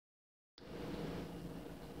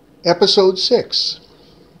Episode 6.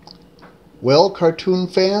 Well, cartoon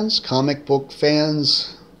fans, comic book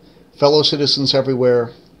fans, fellow citizens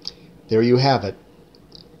everywhere, there you have it.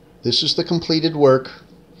 This is the completed work,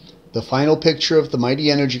 the final picture of the mighty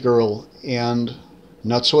Energygirl and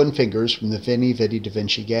Nutso and Fingers from the Veni Vidi Da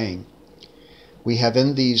Vinci gang. We have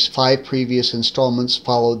in these 5 previous installments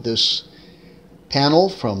followed this panel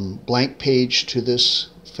from blank page to this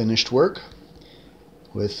finished work,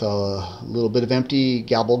 with a little bit of empty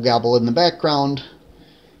gabble in the background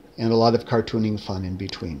and a lot of cartooning fun in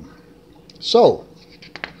between. So,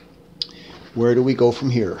 where do we go from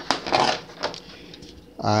here?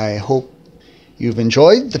 I hope you've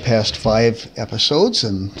enjoyed the past 5 episodes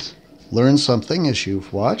and learned something as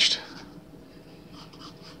you've watched.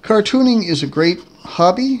 Cartooning is a great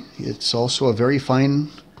hobby. It's also a very fine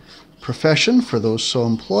profession for those so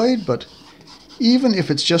employed, but even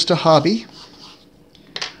if it's just a hobby,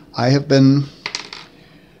 I have been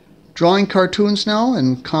drawing cartoons now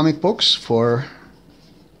and comic books for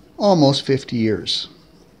almost 50 years.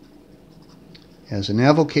 As an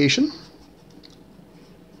avocation,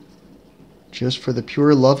 just for the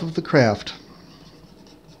pure love of the craft.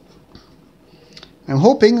 I'm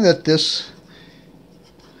hoping that this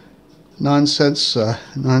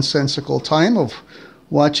nonsensical time of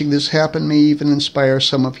watching this happen may even inspire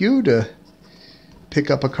some of you to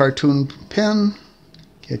pick up a cartoon pen,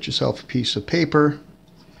 get yourself a piece of paper,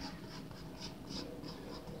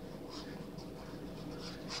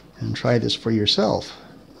 and try this for yourself.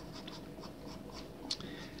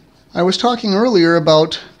 I was talking earlier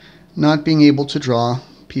about not being able to draw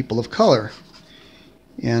people of color,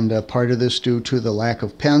 and part of this due to the lack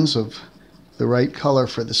of pens of the right color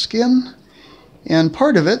for the skin, and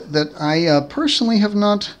part of it that I personally have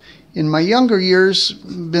not, in my younger years,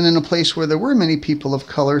 been in a place where there were many people of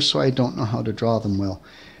color, so I don't know how to draw them well.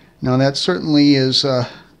 Now that certainly is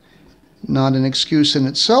not an excuse in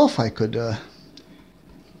itself. I could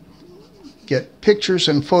get pictures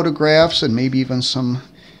and photographs, and maybe even some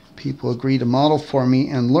people agree to model for me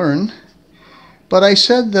and learn. But I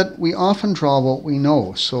said that we often draw what we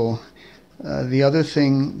know. So the other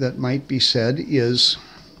thing that might be said is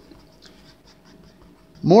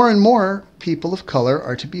more and more people of color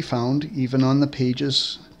are to be found even on the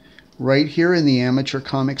pages right here in the amateur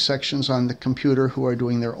comic sections on the computer who are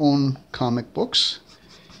doing their own comic books.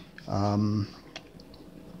 Who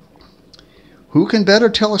can better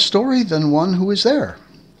tell a story than one who is there?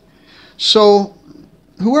 So,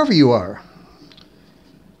 whoever you are,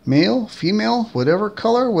 male, female, whatever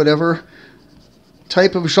color, whatever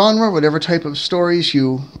type of genre, whatever type of stories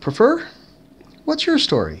you prefer, what's your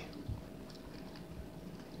story?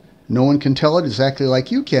 No one can tell it exactly like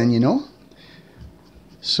you can, you know.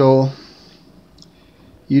 So,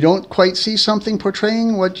 you don't quite see something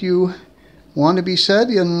portraying what you want to be said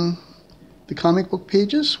in the comic book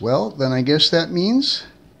pages? Well, then I guess that means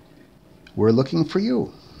we're looking for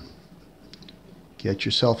you. Get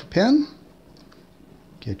yourself a pen,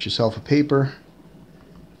 get yourself a paper,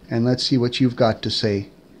 and let's see what you've got to say.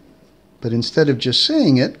 But instead of just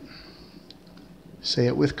saying it, say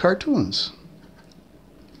it with cartoons.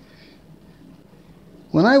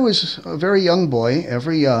 When I was a very young boy,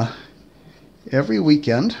 every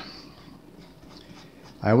weekend,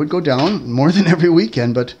 I would go down, more than every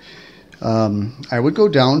weekend, but I would go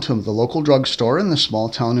down to the local drugstore in the small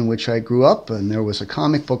town in which I grew up, and there was a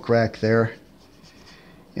comic book rack there.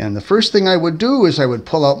 And the first thing I would do is I would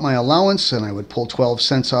pull out my allowance, and I would pull 12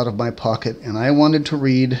 cents out of my pocket, and I wanted to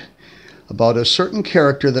read about a certain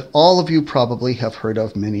character that all of you probably have heard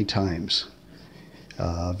of many times.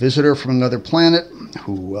 A visitor from another planet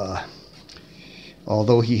who,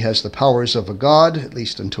 although he has the powers of a god, at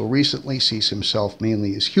least until recently, sees himself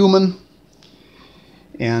mainly as human,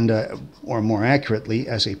 and, or more accurately,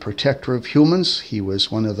 as a protector of humans. He was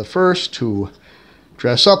one of the first to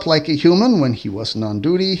dress up like a human when he wasn't on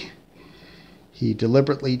duty. He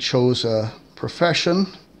deliberately chose a profession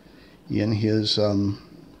in his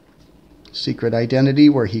secret identity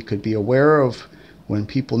where he could be aware of when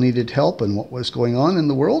people needed help and what was going on in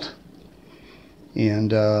the world.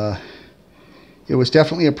 And it was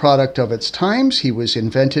definitely a product of its times. He was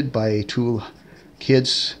invented by 2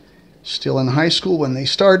 kids still in high school when they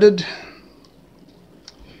started.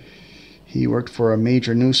 He worked for a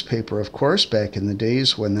major newspaper, of course, back in the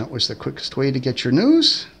days when that was the quickest way to get your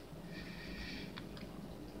news.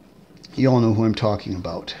 You all know who I'm talking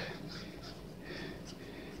about.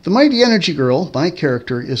 The Mighty Energygirl, my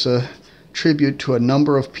character, is a tribute to a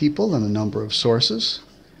number of people and a number of sources.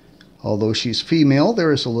 Although she's female,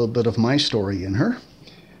 there is a little bit of my story in her.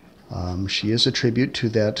 She is a tribute to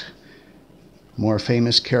that more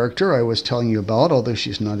famous character I was telling you about, although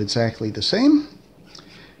she's not exactly the same.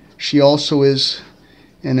 She also is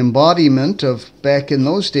an embodiment of, back in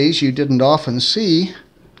those days, you didn't often see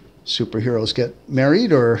superheroes get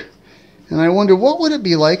married, and I wonder, what would it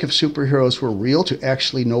be like if superheroes were real, to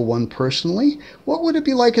actually know one personally? What would it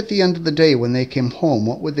be like at the end of the day when they came home?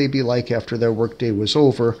 What would they be like after their workday was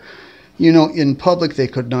over? You know, in public they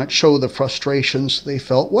could not show the frustrations they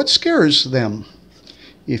felt. What scares them?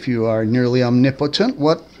 If you are nearly omnipotent,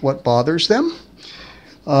 what bothers them?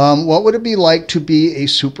 What would it be like to be a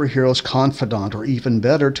superhero's confidant, or even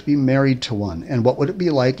better, to be married to one? And what would it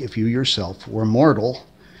be like if you yourself were mortal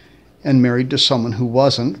and married to someone who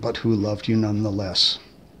wasn't, but who loved you nonetheless?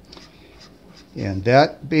 And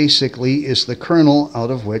that basically is the kernel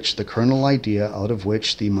idea out of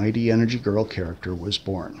which the mighty Energygirl character was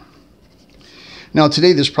born. Now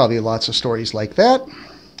today there's probably lots of stories like that,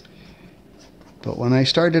 but when I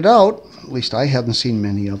started out, at least I haven't seen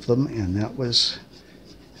many of them, and that was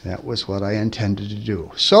what I intended to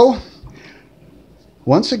do. So,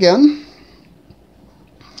 once again,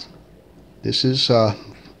 this is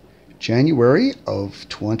January of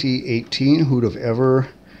 2018. Who'd have ever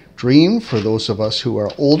dreamed, for those of us who are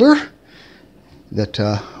older, that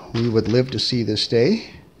we would live to see this day?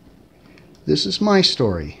 This is my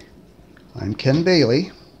story. I'm Ken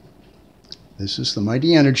Bailey. This is the mighty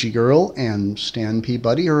Energygirl, and Stan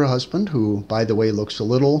Peabody, her husband, who, by the way, looks a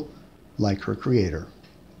little like her creator.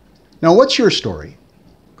 Now, what's your story?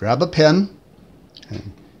 Grab a pen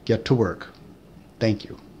and get to work. Thank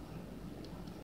you.